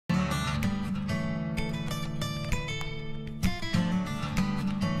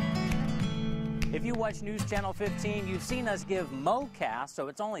If you watch News Channel 15, you've seen us give Mowcast, so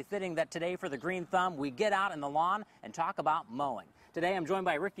it's only fitting that today for the Green Thumb, we get out in the lawn and talk about mowing. Today I'm joined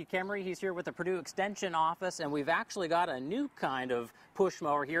by Ricky Kemery. He's here with the Purdue Extension Office, and we've actually got a new kind of push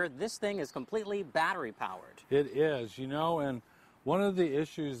mower here. This thing is completely battery powered. It is, you know, and one of the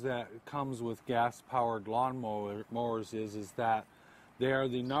issues that comes with gas-powered lawn mowers is that they are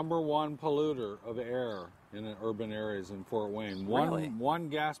the #1 polluter of air in urban areas in Fort Wayne. Really? One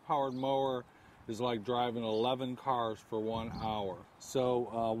gas-powered mower is like driving 11 cars for 1 hour.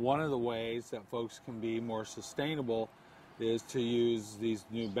 So one of the ways that folks can be more sustainable is to use these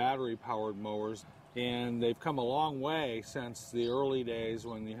new battery-powered mowers. And they've come a long way since the early days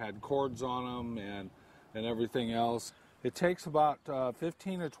when you had cords on them and everything else. It takes about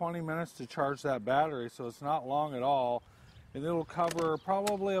 15 to 20 minutes to charge that battery, so it's not long at all. And it'll cover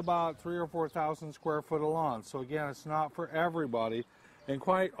probably about 3,000 or 4,000 square foot of lawn. So again, it's not for everybody. And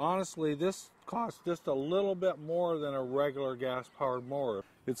quite honestly, this costs just a little bit more than a regular gas-powered mower.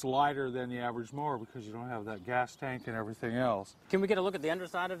 It's lighter than the average mower because you don't have that gas tank and everything else. Can we get a look at the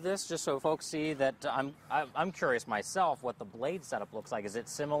underside of this, just so folks see that? I'm curious myself what the blade setup looks like. Is it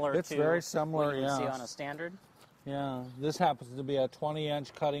similar It's to very similar, what you yeah. see on a standard? Yeah, this happens to be a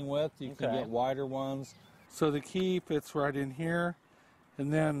 20-inch cutting width. You can get wider ones. So the key fits right in here,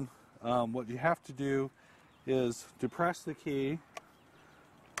 and then what you have to do is depress the key.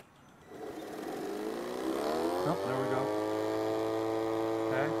 Oh, there we go.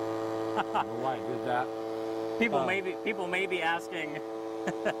 Okay. I don't know why I did that. People may be asking,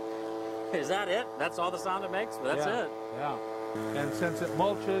 is that it? That's all the sound it makes? But that's it. Yeah. And since it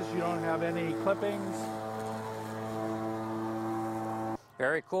mulches, you don't have any clippings.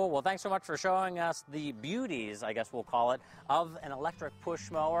 Very cool. Well, thanks so much for showing us the beauties, I guess we'll call it, of an electric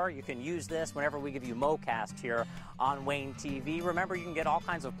push mower. You can use this whenever we give you Mowcast here on Wayne TV. Remember, you can get all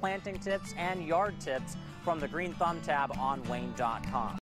kinds of planting tips and yard tips from the Green Thumb tab on Wayne.com.